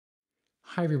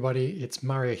Hi everybody, it's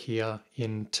Mario here.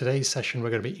 In today's session,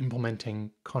 we're going to be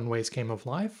implementing Conway's Game of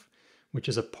Life, which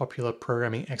is a popular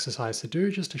programming exercise to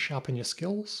do just to sharpen your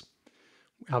skills.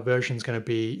 Our version is going to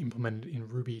be implemented in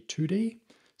Ruby 2D.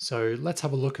 So let's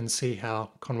have a look and see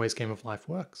how Conway's Game of Life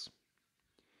works.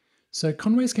 So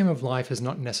Conway's Game of Life is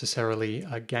not necessarily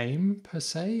a game per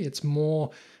se, it's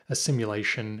more a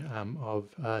simulation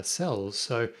of cells.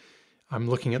 So I'm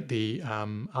looking at the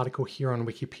article here on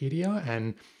Wikipedia,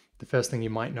 and the first thing you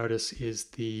might notice is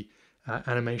the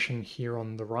animation here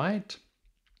on the right.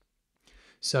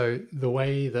 So the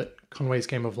way that Conway's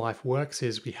Game of Life works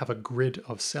is we have a grid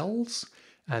of cells,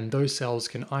 and those cells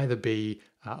can either be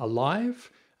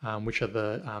alive, which are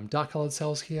the dark colored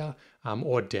cells here,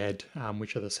 or dead,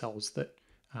 which are the cells that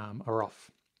are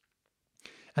off.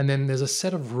 And then there's a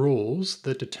set of rules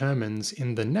that determines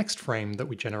in the next frame that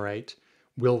we generate,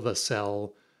 will the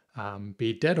cell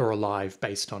be dead or alive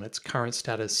based on its current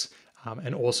status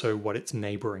and also what its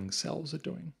neighboring cells are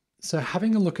doing. So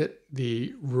having a look at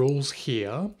the rules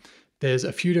here, there's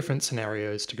a few different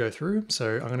scenarios to go through.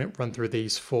 So I'm going to run through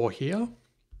these four here.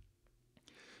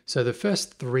 So the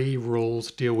first three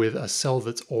rules deal with a cell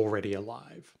that's already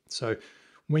alive. So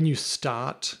when you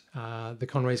start the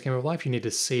Conway's Game of Life, you need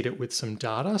to seed it with some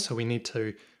data. So we need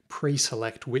to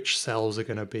pre-select which cells are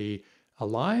going to be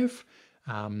alive.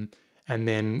 And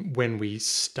then when we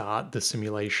start the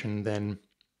simulation, then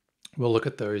we'll look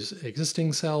at those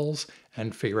existing cells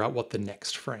and figure out what the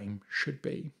next frame should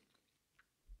be.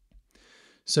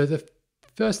 So the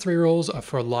first three rules are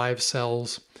for live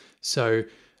cells. So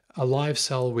a live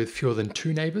cell with fewer than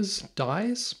 2 neighbors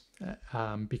dies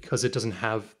because it doesn't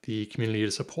have the community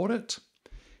to support it.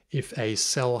 If a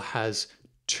cell has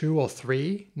 2 or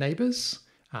 3 neighbors,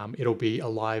 it'll be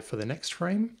alive for the next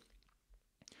frame.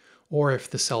 Or if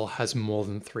the cell has more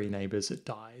than 3 neighbors, it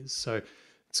dies. So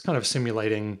it's kind of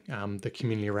simulating the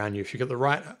community around you. If you get the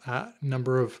right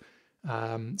number of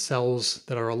cells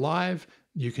that are alive,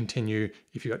 you continue.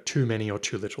 If you've got too many or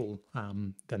too little,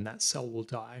 then that cell will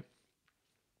die.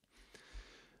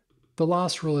 The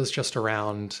last rule is just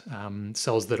around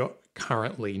cells that are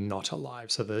currently not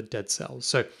alive, so the dead cells.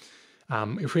 So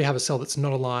if we have a cell that's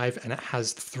not alive and it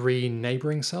has 3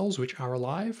 neighboring cells which are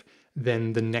alive,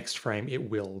 then the next frame it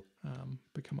will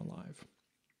become alive.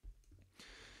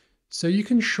 So you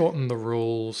can shorten the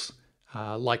rules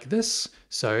like this.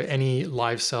 So any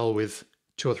live cell with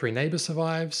 2 or 3 neighbors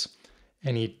survives.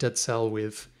 Any dead cell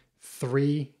with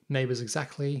 3 neighbors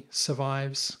exactly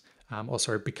survives,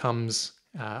 becomes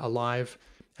alive.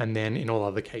 And then in all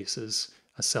other cases,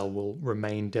 a cell will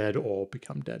remain dead or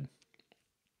become dead.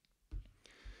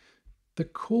 The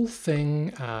cool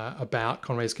thing about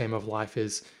Conway's Game of Life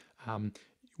is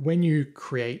when you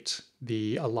create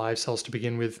the alive cells to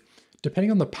begin with, depending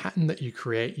on the pattern that you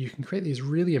can create these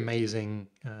really amazing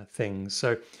things.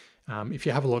 So if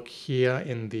you have a look here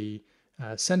in the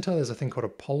center, there's a thing called a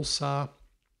pulsar,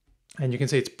 and you can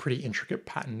see it's a pretty intricate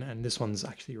pattern, and this one's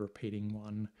actually a repeating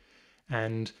one.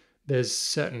 And there's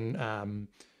certain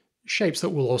shapes that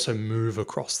will also move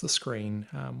across the screen,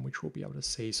 which we'll be able to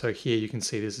see. So here you can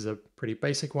see this is a pretty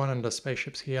basic one under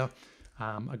spaceships here,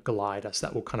 a glider, so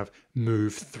that will kind of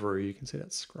move through. You can see that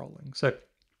scrolling. So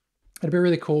it'd be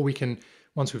really cool. We can,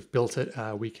 once we've built it,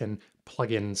 we can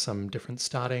plug in some different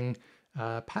starting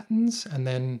patterns and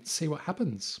then see what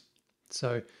happens.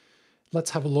 So let's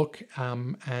have a look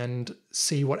and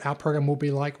see what our program will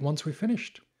be like once we've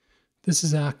finished. This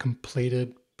is our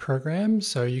completed program.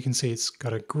 So you can see it's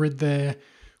got a grid there.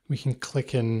 We can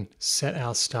click and set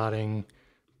our starting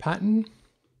pattern.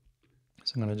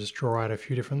 So I'm going to just draw out a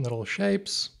few different little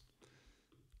shapes.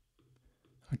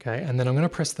 Okay, and then I'm going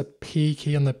to press the P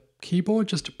key on the keyboard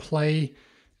just to play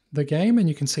the game, and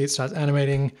you can see it starts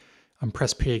animating.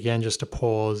 Press P again just to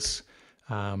pause.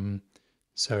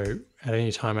 So at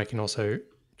any time I can also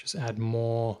just add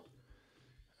more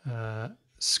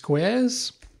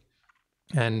squares,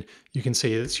 and you can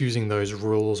see it's using those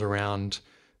rules around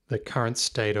the current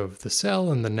state of the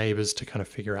cell and the neighbors to kind of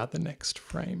figure out the next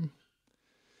frame.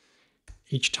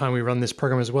 Each time we run this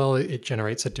program as well, it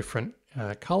generates a different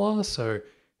color. So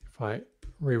if I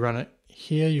rerun it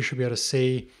here, you should be able to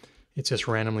see it's just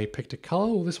randomly picked a color.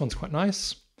 Well, this one's quite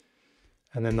nice.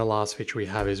 And then the last feature we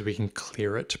have is we can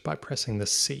clear it by pressing the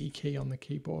C key on the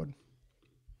keyboard.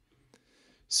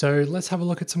 So let's have a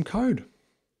look at some code.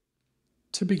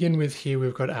 To begin with, here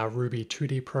we've got our Ruby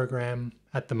 2D program.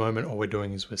 At the moment, all we're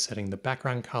doing is we're setting the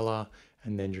background color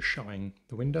and then just showing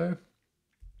the window.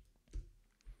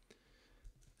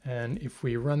 And if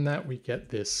we run that, we get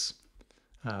this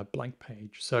blank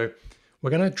page. So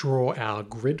we're going to draw our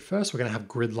grid first. We're going to have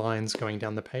grid lines going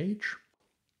down the page.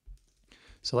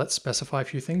 So let's specify a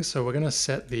few things. So we're going to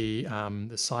set the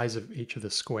size of each of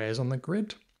the squares on the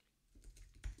grid.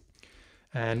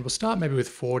 And we'll start maybe with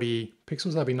 40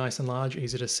 pixels. That'll be nice and large,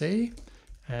 easy to see.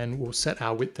 And we'll set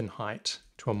our width and height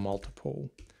to a multiple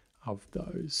of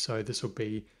those. So this will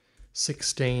be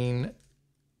 16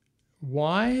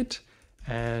 wide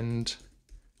and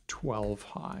 12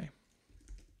 high.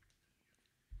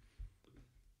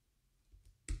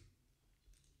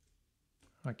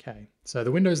 Okay, so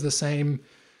the window is the same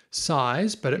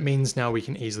size, but it means now we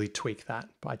can easily tweak that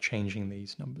by changing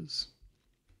these numbers.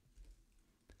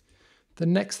 The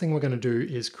next thing we're going to do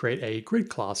is create a grid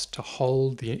class to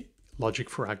hold the logic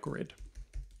for our grid.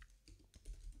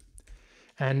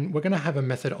 And we're going to have a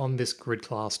method on this grid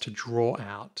class to draw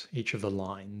out each of the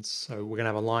lines. So we're going to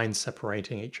have a line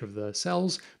separating each of the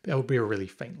cells, but it will be a really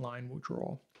faint line we'll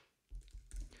draw.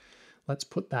 Let's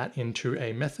put that into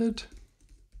a method.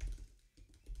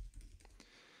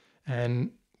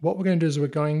 And what we're going to do is we're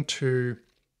going to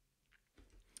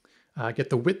get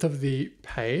the width of the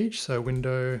page, so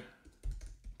window.width,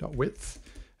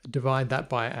 divide that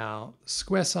by our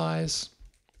square size.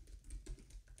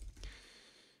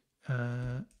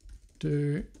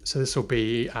 So this will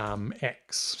be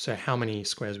x, so how many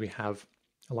squares we have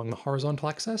along the horizontal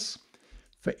axis.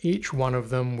 For each one of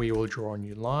them, we will draw a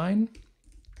new line.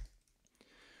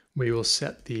 We will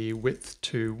set the width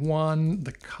to 1,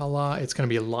 the color, it's going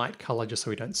to be a light color just so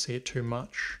we don't see it too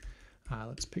much.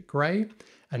 Let's pick gray.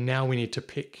 And now we need to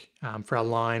pick, for our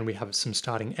line, we have some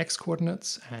starting x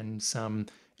coordinates and some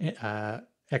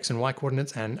x and y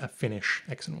coordinates and a finish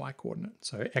x and y coordinate.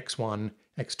 So x1,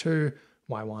 x2,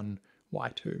 y1,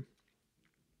 y2.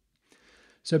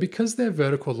 So because they're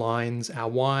vertical lines, our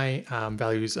y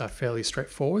values are fairly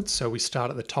straightforward. So we start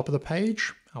at the top of the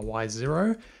page, our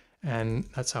y0, and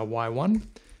that's our y1.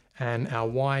 And our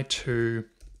y2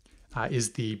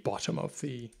 is the bottom of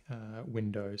the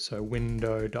window. So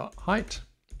window.height.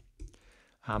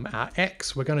 Our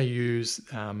x, we're going to use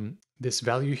this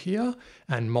value here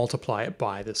and multiply it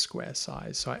by the square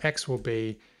size. So our x will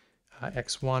be,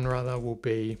 x1 rather, will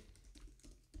be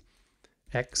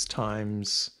x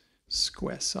times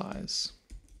square size.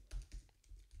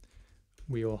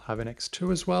 We will have an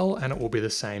x2 as well, and it will be the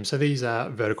same. So these are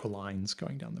vertical lines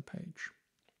going down the page.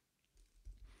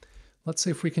 Let's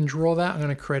see if we can draw that. I'm going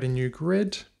to create a new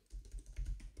grid.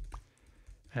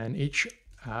 And each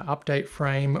update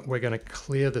frame, we're going to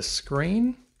clear the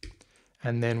screen,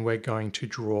 and then we're going to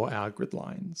draw our grid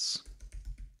lines.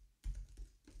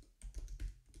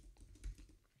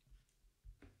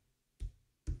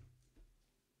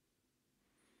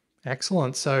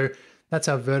 Excellent. So that's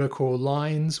our vertical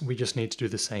lines. We just need to do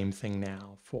the same thing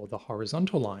now for the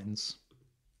horizontal lines.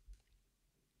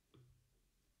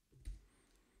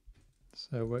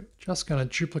 So we're just going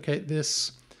to duplicate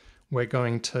this. We're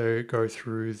going to go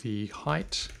through the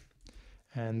height,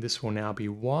 and this will now be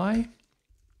y.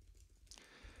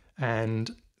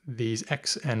 And these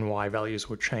x and y values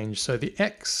will change. So the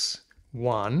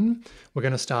x1, we're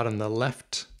going to start on the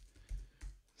left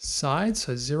side,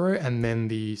 so 0, and then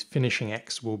the finishing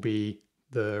x will be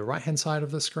the right-hand side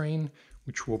of the screen,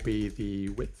 which will be the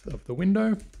width of the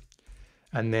window.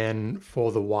 And then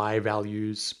for the y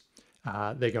values,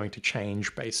 they're going to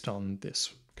change based on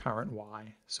this current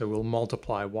y. So we'll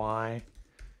multiply y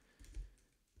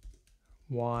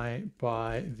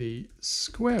by the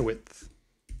square width,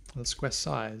 the square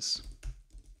size.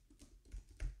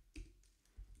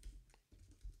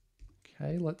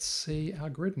 Okay, let's see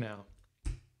our grid now.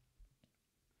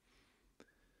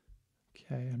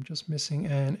 Okay, I'm just missing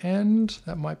an end.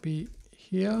 That might be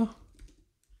here.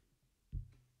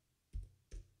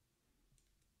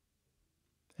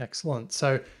 Excellent.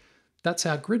 So that's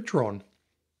our grid drawn.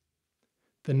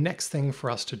 The next thing for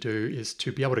us to do is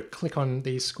to be able to click on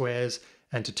these squares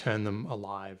and to turn them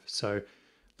alive. So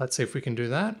let's see if we can do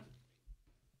that.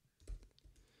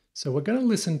 So we're going to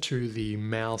listen to the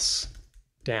mouse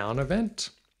down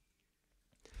event.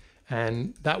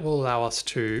 And that will allow us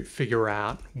to figure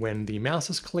out when the mouse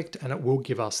is clicked, and it will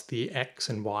give us the x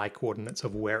and y coordinates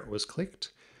of where it was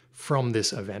clicked from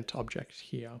this event object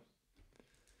here.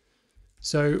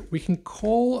 So we can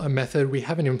call a method. We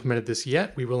haven't implemented this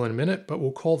yet. We will in a minute, but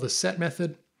we'll call the set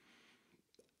method.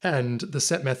 And the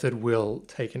set method will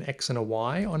take an x and a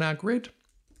y on our grid.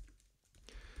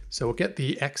 So we'll get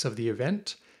the x of the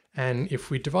event. And if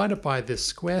we divide it by this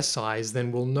square size,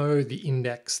 then we'll know the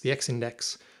index, the x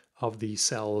index of the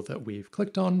cell that we've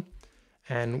clicked on,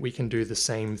 and we can do the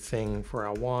same thing for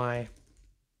our y.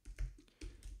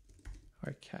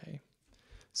 Okay,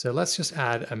 so let's just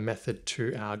add a method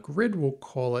to our grid. We'll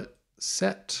call it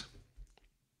set,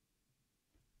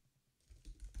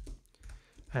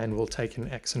 and we'll take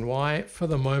an X and Y. For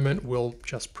the moment, we'll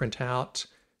just print out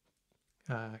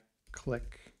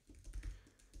click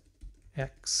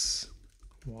X,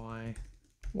 Y,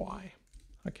 Y.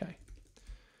 Okay.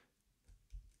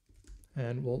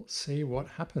 And we'll see what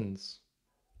happens.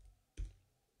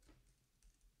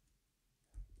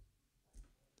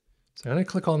 So I'm going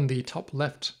to click on the top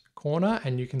left corner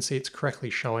and you can see it's correctly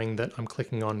showing that I'm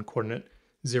clicking on coordinate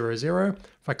 0, 0.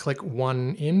 If I click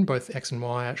 1 in both X and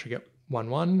Y, I actually get 1,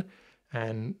 1,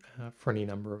 and for any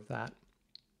number of that.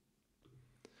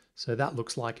 So that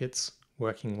looks like it's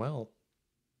working well.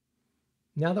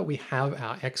 Now that we have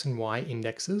our X and Y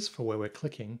indexes for where we're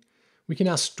clicking, we can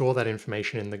now store that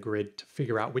information in the grid to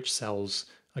figure out which cells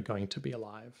are going to be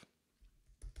alive.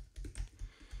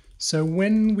 So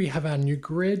when we have our new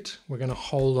grid, we're going to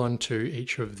hold on to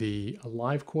each of the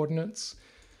alive coordinates.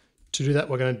 To do that,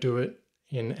 we're going to do it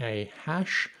in a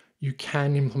hash. You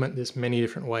can implement this many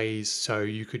different ways. So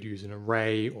you could use an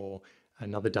array or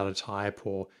another data type,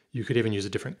 or you could even use a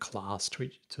different class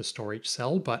to store each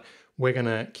cell, but we're going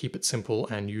to keep it simple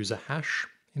and use a hash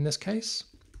in this case.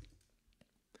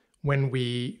 When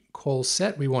we call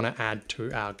set, we want to add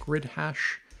to our grid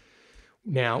hash.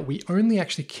 Now, we only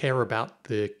actually care about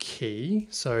the key.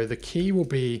 So the key will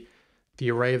be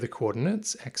the array of the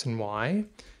coordinates, X and Y.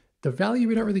 The value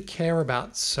we don't really care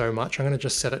about so much. I'm going to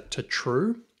just set it to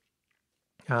true.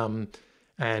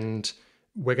 And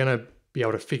we're going to be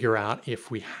able to figure out if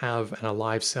we have an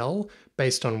alive cell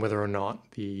based on whether or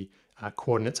not the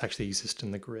coordinates actually exist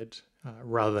in the grid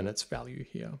rather than its value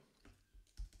here.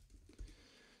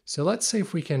 So let's see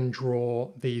if we can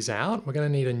draw these out. We're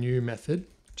going to need a new method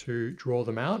to draw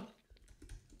them out.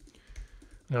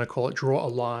 I'm going to call it draw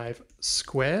alive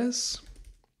squares.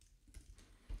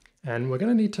 And we're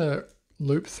going to need to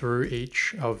loop through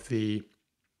each of the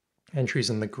entries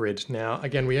in the grid. Now,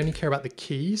 again, we only care about the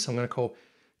keys. So I'm going to call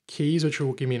keys, which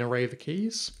will give me an array of the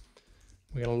keys.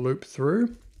 We're going to loop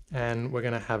through and we're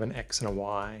going to have an X and a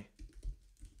Y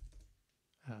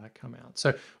come out. So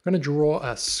we're going to draw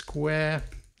a square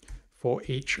for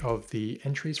each of the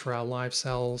entries for our live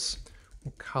cells.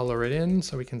 We'll color it in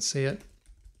so we can see it.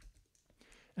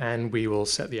 And we will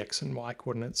set the X and Y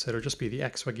coordinates. So it'll just be the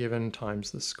X we're given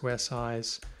times the square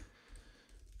size.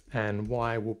 And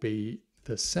Y will be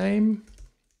the same.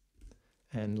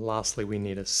 And lastly, we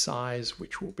need a size,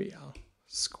 which will be our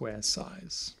square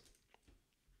size.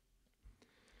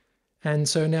 And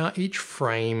so now each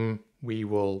frame, we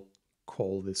will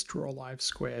call this draw live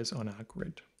squares on our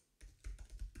grid.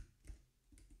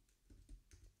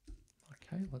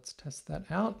 Okay, let's test that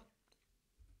out.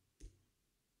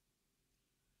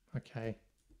 Okay.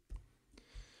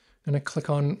 I'm going to click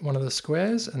on one of the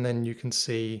squares and then you can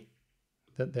see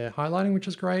that they're highlighting, which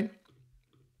is great.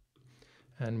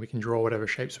 And we can draw whatever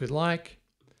shapes we'd like.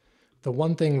 The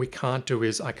one thing we can't do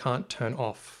is I can't turn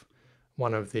off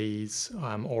one of these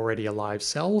already alive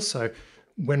cells. So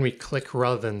when we click,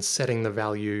 rather than setting the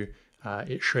value,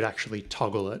 it should actually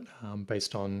toggle it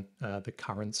based on the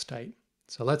current state.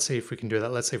 So let's see if we can do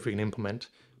that. Let's see if we can implement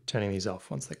turning these off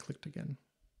once they're clicked again.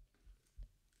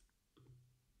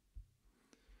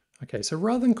 Okay, so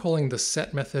rather than calling the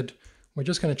set method, we're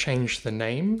just going to change the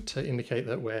name to indicate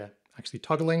that we're actually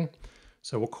toggling.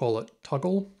 So we'll call it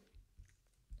toggle.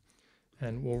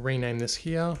 And we'll rename this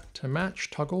here to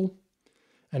match toggle.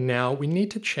 And now we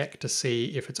need to check to see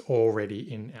if it's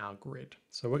already in our grid.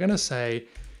 So we're going to say,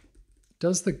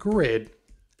 does the grid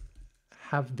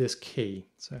have this key?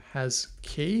 So it has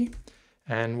key,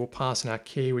 and we'll pass in our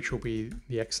key, which will be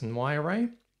the X and Y array.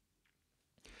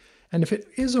 And if it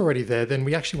is already there, then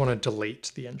we actually want to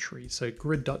delete the entry. So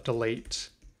grid.delete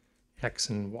X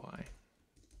and Y.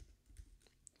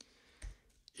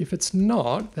 If it's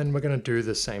not, then we're going to do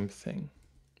the same thing.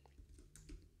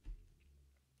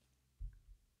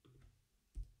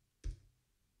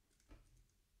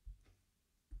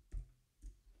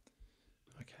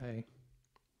 Okay.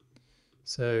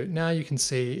 So now you can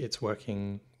see it's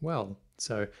working well.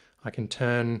 So I can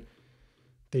turn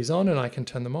these on and I can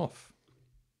turn them off.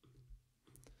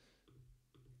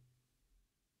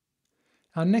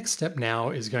 Our next step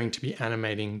now is going to be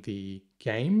animating the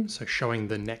game, so showing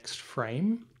the next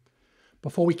frame.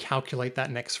 Before we calculate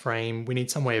that next frame, we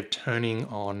need some way of turning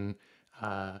on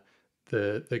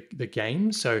the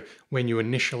game. So when you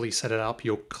initially set it up,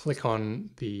 you'll click on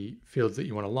the fields that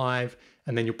you want to live,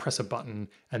 and then you'll press a button,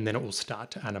 and then it will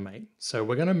start to animate. So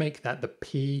we're going to make that the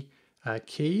P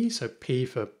key, so P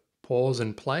for pause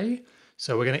and play.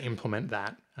 So we're going to implement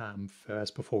that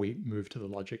first before we move to the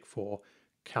logic for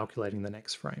calculating the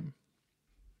next frame.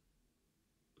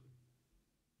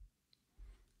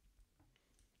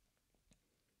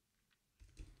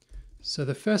 So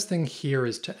the first thing here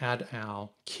is to add our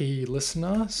key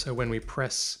listener. So when we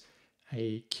press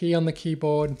a key on the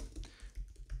keyboard,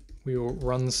 we will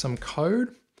run some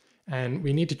code, and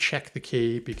we need to check the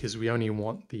key because we only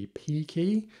want the P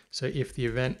key. So if the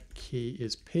event key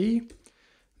is P,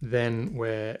 then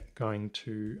we're going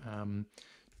to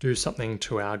do something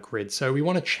to our grid. So we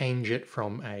want to change it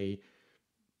from a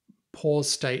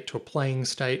pause state to a playing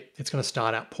state. It's going to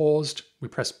start out paused. We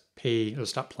press P, it'll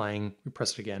start playing. We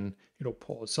press it again, it'll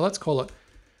pause. So let's call it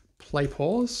play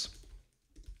pause.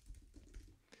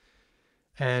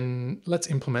 And let's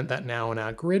implement that now in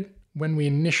our grid. When we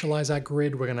initialize our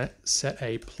grid, we're going to set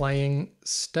a playing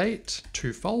state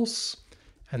to false.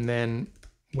 And then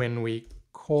when we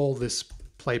call this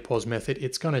play pause method,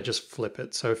 it's going to just flip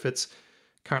it. So if it's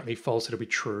currently false, it'll be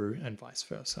true and vice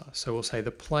versa. So we'll say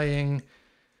the playing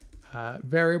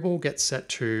variable gets set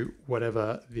to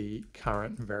whatever the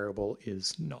current variable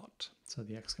is not. So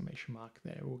the exclamation mark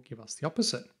there will give us the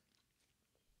opposite.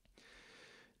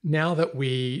 Now that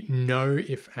we know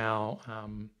if our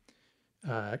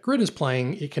grid is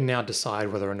playing, it can now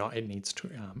decide whether or not it needs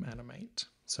to animate.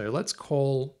 So let's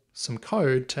call some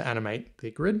code to animate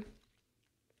the grid.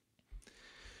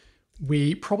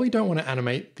 We probably don't want to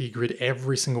animate the grid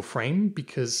every single frame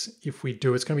because if we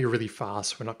do, it's going to be really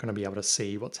fast. We're not going to be able to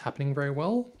see what's happening very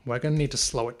well. We're going to need to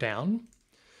slow it down.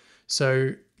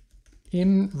 So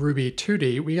in Ruby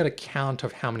 2D, we get a count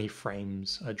of how many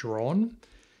frames are drawn.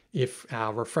 If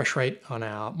our refresh rate on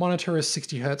our monitor is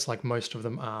 60 Hertz, like most of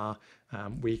them are,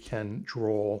 we can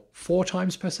draw 4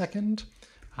 times per second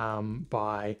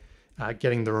by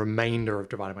getting the remainder of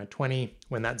divided by 20.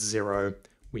 When that's 0,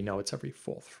 we know it's every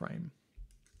 4th frame.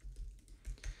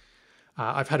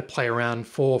 I've had to play around.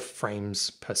 4 frames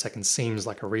per second seems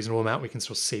like a reasonable amount. We can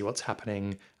still see what's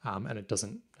happening and it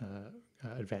doesn't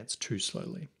advance too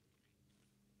slowly.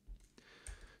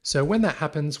 So when that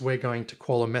happens, we're going to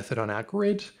call a method on our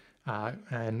grid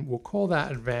and we'll call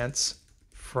that advance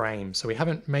frame. So we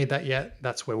haven't made that yet.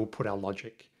 That's where we'll put our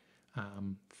logic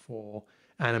for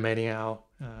animating our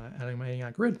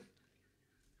grid.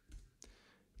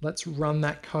 Let's run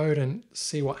that code and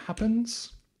see what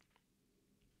happens.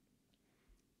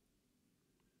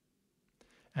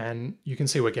 And you can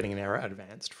see we're getting an error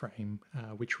advanced frame,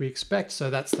 which we expect.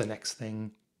 So that's the next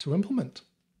thing to implement.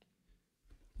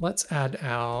 Let's add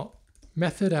our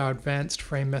method, our advanced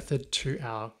frame method, to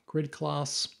our grid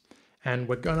class. And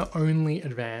we're going to only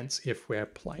advance if we're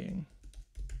playing.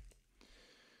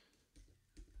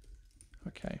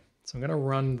 Okay, so I'm going to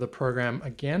run the program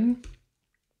again.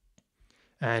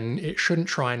 And it shouldn't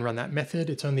try and run that method.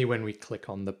 It's only when we click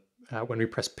on the, when we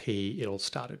press P, it'll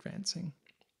start advancing.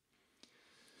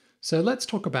 So let's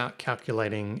talk about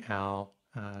calculating our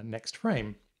next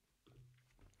frame.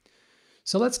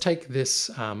 So let's take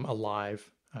this alive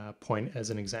point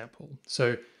as an example.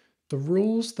 So the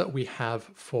rules that we have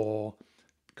for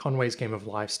Conway's game of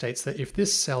life states that if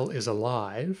this cell is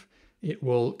alive, it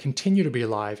will continue to be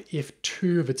alive if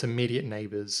 2 of its immediate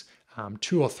neighbors,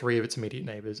 2 or 3 of its immediate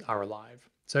neighbors are alive.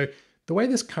 So the way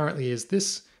this currently is,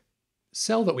 this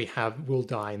cell that we have will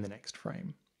die in the next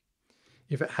frame.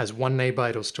 If it has 1 neighbor,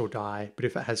 it'll still die. But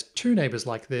if it has 2 neighbors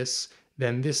like this,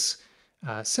 then this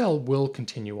cell will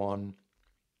continue on.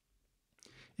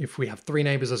 If we have 3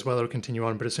 neighbors as well, it'll continue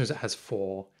on. But as soon as it has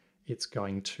 4, it's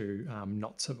going to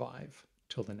not survive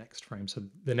till the next frame. So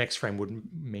the next frame would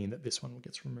mean that this one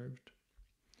gets removed.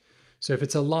 So if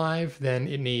it's alive, then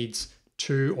it needs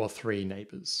 2 or 3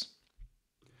 neighbors.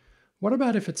 What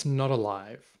about if it's not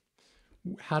alive?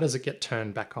 How does it get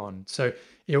turned back on? So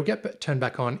it'll get turned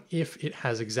back on if it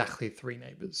has exactly 3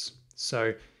 neighbors.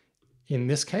 So in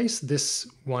this case, this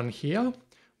one here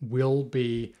will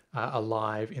be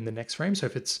alive in the next frame. So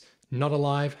if it's not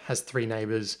alive, has 3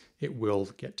 neighbors, it will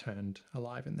get turned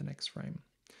alive in the next frame.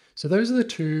 So those are the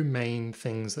 2 main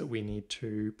things that we need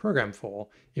to program for.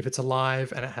 If it's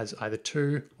alive and it has either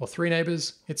 2 or 3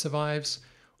 neighbors, it survives.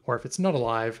 Or if it's not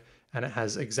alive and it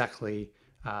has exactly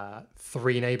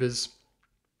 3 neighbors,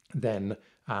 then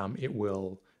it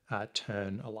will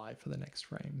turn alive for the next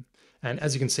frame. And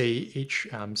as you can see, each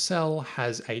cell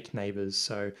has 8 neighbors.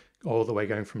 So all the way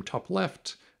going from top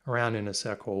left around in a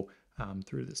circle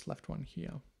through this left one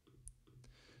here.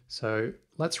 So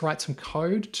let's write some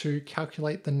code to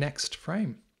calculate the next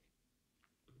frame.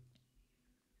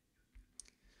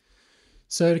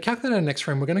 So to calculate our next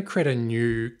frame, we're going to create a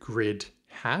new grid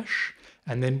hash.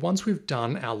 And then once we've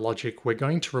done our logic, we're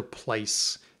going to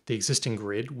replace the existing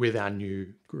grid with our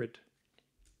new grid.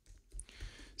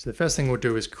 So the first thing we'll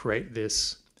do is create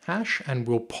this hash, and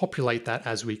we'll populate that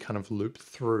as we kind of loop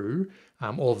through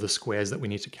all of the squares that we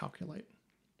need to calculate.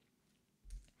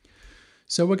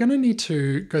 So we're going to need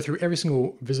to go through every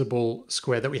single visible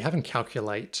square that we have and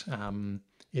calculate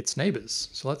its neighbors.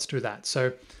 So let's do that.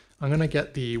 So I'm going to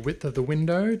get the width of the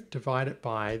window, divide it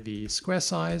by the square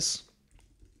size.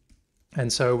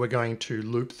 And so we're going to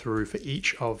loop through for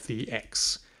each of the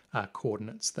x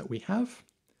coordinates that we have.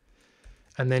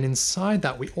 And then inside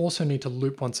that, we also need to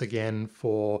loop once again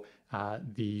for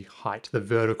the height, the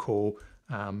vertical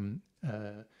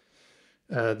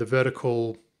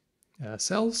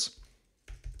cells.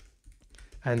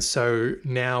 And so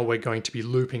now we're going to be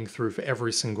looping through for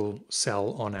every single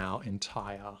cell on our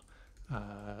entire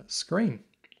screen.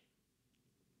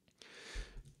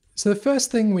 So the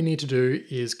first thing we need to do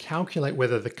is calculate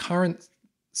whether the current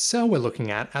cell we're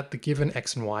looking at the given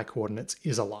x and y coordinates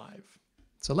is alive.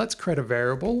 So let's create a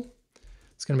variable.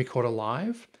 It's going to be called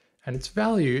alive, and its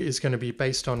value is going to be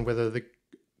based on whether the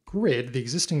grid, the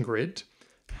existing grid,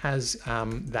 has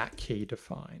that key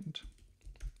defined.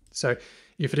 So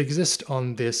if it exists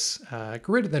on this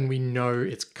grid, then we know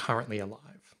it's currently alive.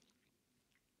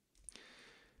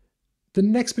 The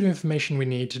next bit of information we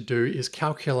need to do is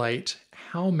calculate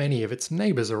how many of its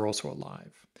neighbors are also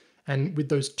alive. And with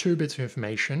those two bits of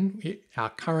information, our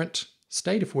current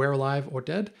state, if we're alive or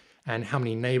dead, and how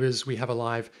many neighbors we have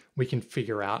alive, we can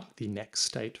figure out the next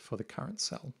state for the current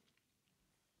cell.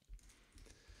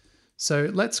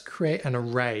 So let's create an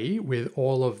array with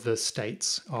all of the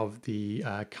states of the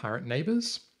current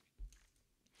neighbors.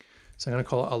 So I'm going to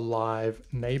call it alive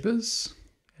neighbors.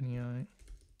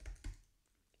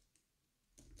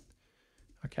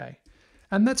 Okay,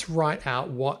 and let's write out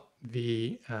what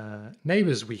the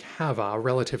neighbors we have are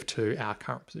relative to our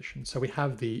current position. So we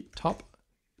have the top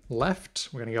left,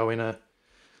 we're going to go in a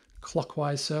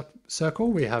clockwise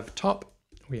circle. We have top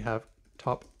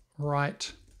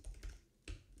right,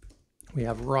 we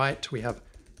have right, we have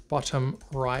bottom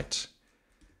right,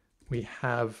 we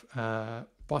have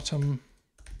bottom,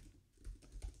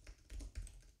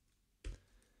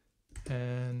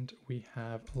 and we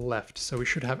have left. So we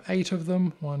should have 8 of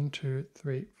them. 1, 2,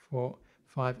 3, 4,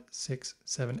 5, 6,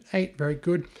 7, 8. Very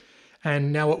good.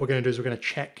 And now what we're going to do is we're going to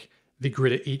check the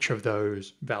grid at each of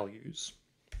those values.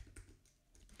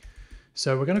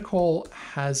 So we're going to call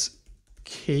has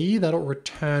key. That'll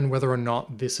return whether or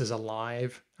not this is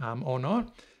alive or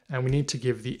not. And we need to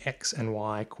give the x and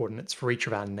y coordinates for each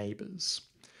of our neighbors.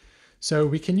 So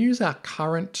we can use our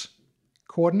current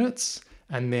coordinates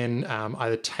and then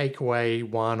either take away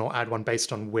one or add one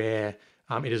based on where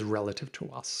it is relative to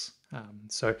us.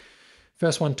 So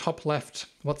first one, top left,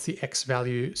 what's the x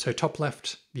value? So top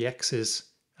left, the x is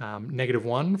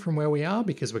 -1 from where we are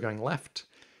because we're going left,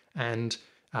 and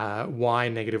y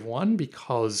 -1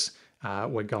 because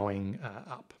we're going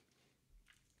up.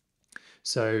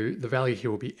 So the value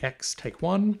here will be x take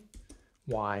 1,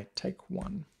 y take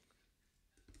 1.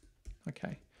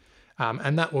 Okay,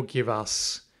 and that will give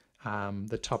us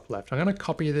the top left. I'm going to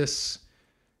copy this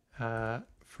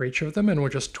for each of them, and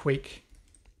we'll just tweak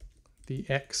the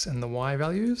x and the y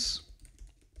values.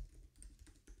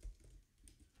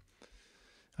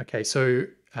 Okay, so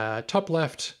top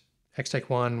left, x take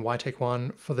 1, y take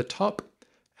 1. For the top,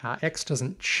 x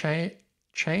doesn't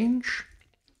change,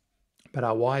 but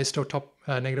our y is still top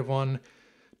 -1.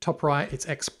 Top right, it's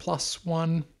x plus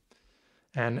 1,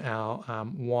 and our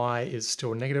y is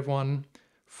still -1.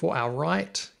 For our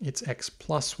right, it's x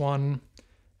plus 1,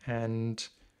 and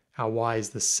our y is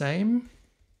the same.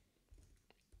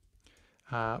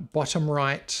 Bottom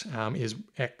right is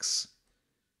x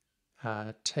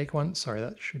take 1. Sorry,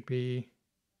 that should be,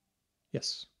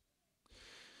 yes.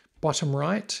 Bottom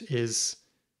right is,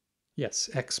 yes,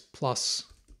 x plus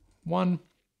 1.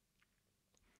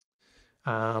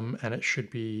 And it should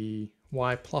be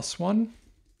y plus 1.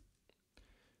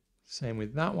 Same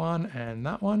with that one and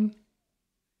that one.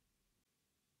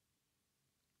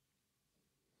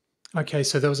 Okay,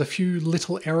 so there was a few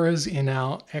little errors in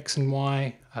our x and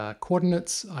y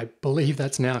coordinates. I believe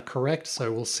that's now correct,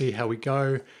 so we'll see how we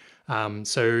go.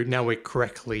 So now we're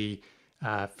correctly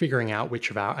figuring out which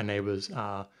of our neighbors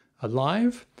are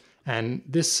alive. And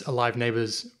this alive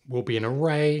neighbors will be an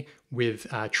array with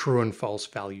true and false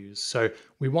values. So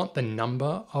we want the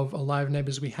number of alive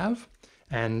neighbors we have.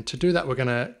 And to do that, we're going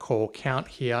to call count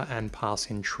here and pass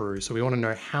in true. So we want to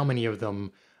know how many of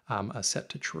them are set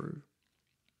to true.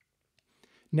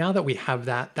 Now that we have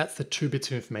that, that's the 2 bits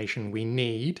of information we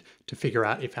need to figure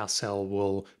out if our cell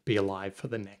will be alive for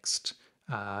the next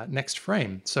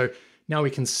frame. So now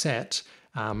we can set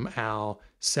our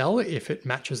cell, if it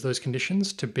matches those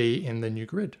conditions, to be in the new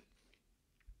grid.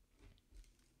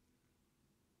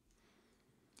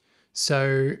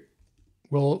 So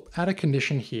we'll add a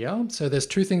condition here. So there's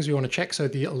 2 things we want to check. So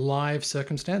the alive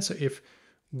circumstance, so if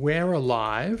we're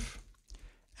alive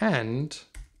and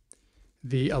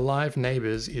the alive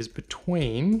neighbors is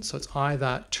between, so it's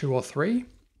either 2 or 3,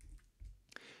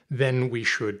 then we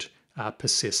should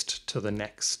persist to the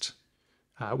next.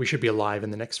 We should be alive in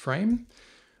the next frame.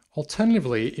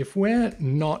 Alternatively, if we're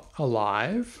not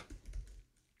alive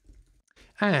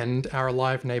and our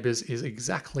alive neighbors is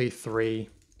exactly 3,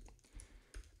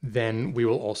 then we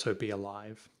will also be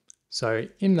alive. So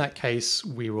in that case,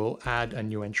 we will add a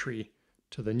new entry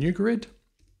to the new grid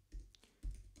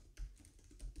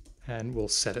and we'll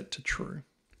set it to true.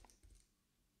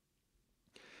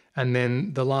 And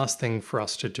then the last thing for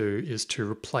us to do is to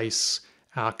replace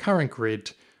our current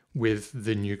grid with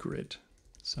the new grid.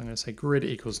 So I'm going to say grid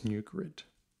equals new grid.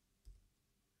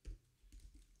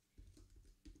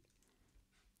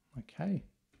 Okay.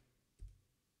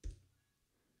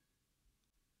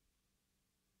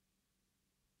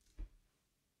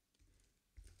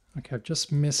 Okay, I've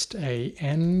just missed a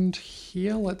end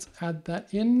here. Let's add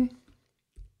that in.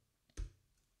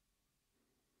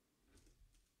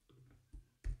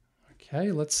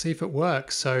 Okay, let's see if it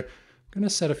works. So I'm going to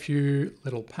set a few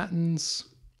little patterns.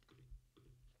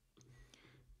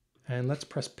 And let's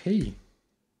press P.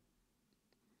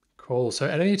 Cool. So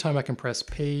at any time I can press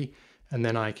P and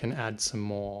then I can add some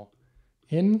more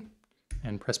in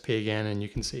and press P again and you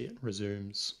can see it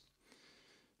resumes.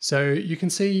 So you can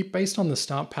see based on the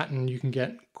start pattern, you can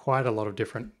get quite a lot of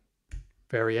different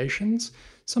variations.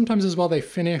 Sometimes as well they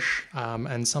finish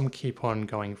and some keep on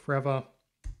going forever.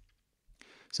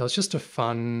 So it's just a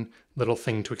fun little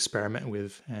thing to experiment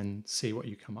with and see what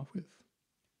you come up with.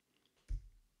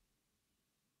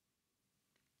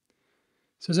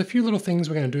 So there's a few little things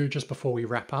we're going to do just before we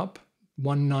wrap up.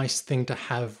 One nice thing to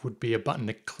have would be a button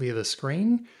to clear the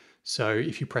screen. So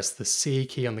if you press the C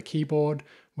key on the keyboard,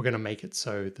 we're going to make it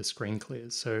so the screen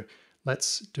clears. So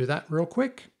let's do that real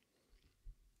quick.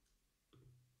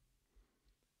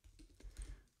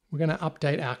 We're going to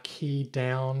update our key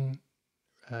down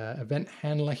event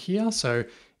handler here. So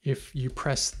if you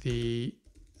press the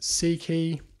C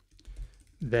key,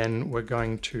 then we're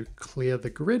going to clear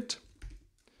the grid.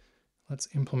 Let's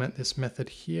implement this method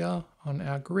here on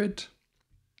our grid.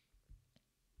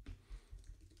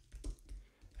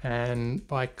 And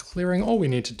by clearing, all we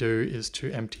need to do is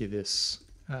to empty this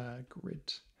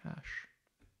grid hash.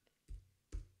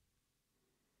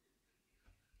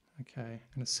 Okay,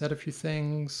 I'm going to set a few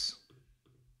things.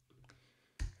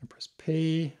 I'm going to press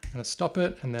P, I'm going to stop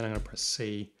it, and then I'm going to press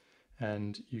C.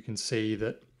 And you can see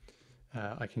that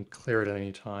I can clear it at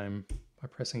any time by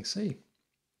pressing C.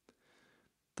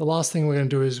 The last thing we're going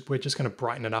to do is we're just going to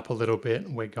brighten it up a little bit.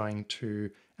 We're going to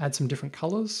add some different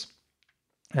colors.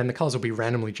 And the colors will be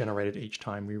randomly generated each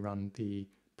time we run the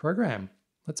program.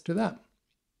 Let's do that.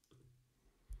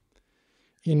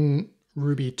 In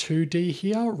Ruby 2D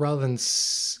here, rather than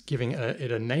giving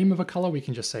it a name of a color, we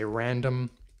can just say random.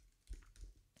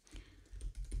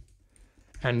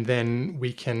 And then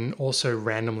we can also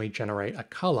randomly generate a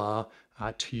color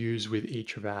to use with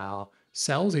each of our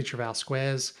cells, each of our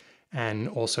squares, and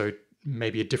also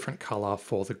maybe a different color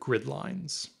for the grid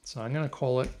lines. So I'm going to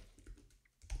call it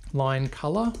line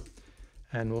color,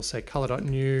 and we'll say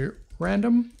color.new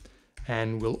random,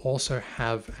 and we'll also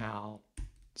have our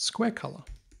square color.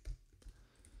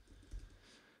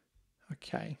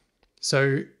 Okay,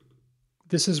 so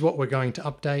this is what we're going to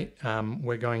update.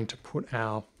 We're going to put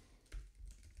our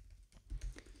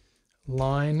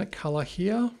line color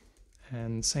here,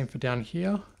 and same for down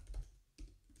here.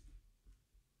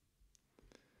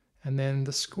 And then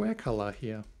the square color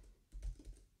here.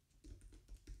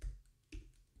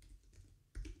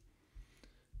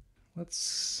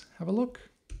 Let's have a look.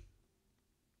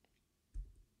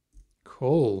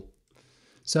 Cool.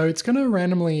 So it's going to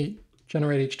randomly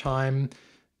generate each time.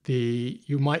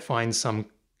 You might find some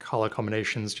color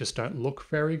combinations just don't look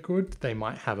very good. They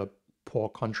might have a poor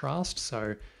contrast.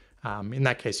 So in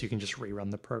that case, you can just rerun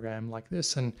the program like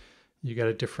this and you get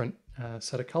a different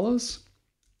set of colors.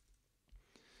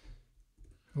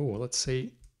 Oh, let's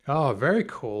see. Oh, very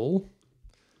cool.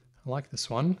 I like this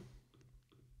one.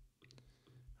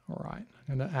 All right,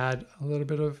 I'm going to add a little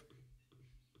bit of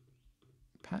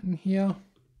pattern here.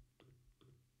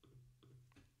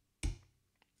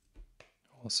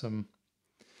 Awesome.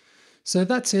 So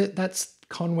that's it. That's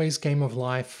Conway's Game of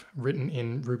Life written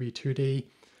in Ruby 2D.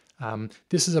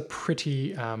 This is a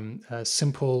pretty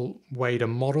simple way to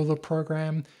model the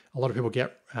program. A lot of people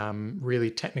get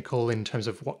really technical in terms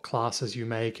of what classes you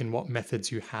make and what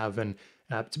methods you have, and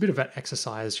it's a bit of an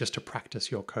exercise just to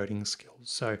practice your coding skills.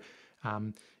 So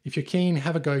if you're keen,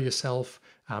 have a go yourself.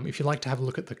 If you'd like to have a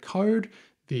look at the code,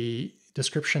 the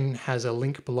description has a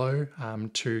link below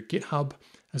to GitHub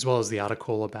as well as the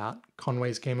article about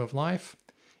Conway's Game of Life.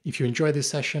 If you enjoyed this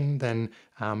session, then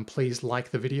please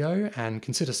like the video and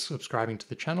consider subscribing to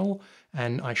the channel,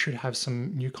 and I should have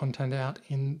some new content out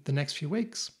in the next few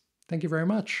weeks. Thank you very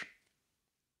much.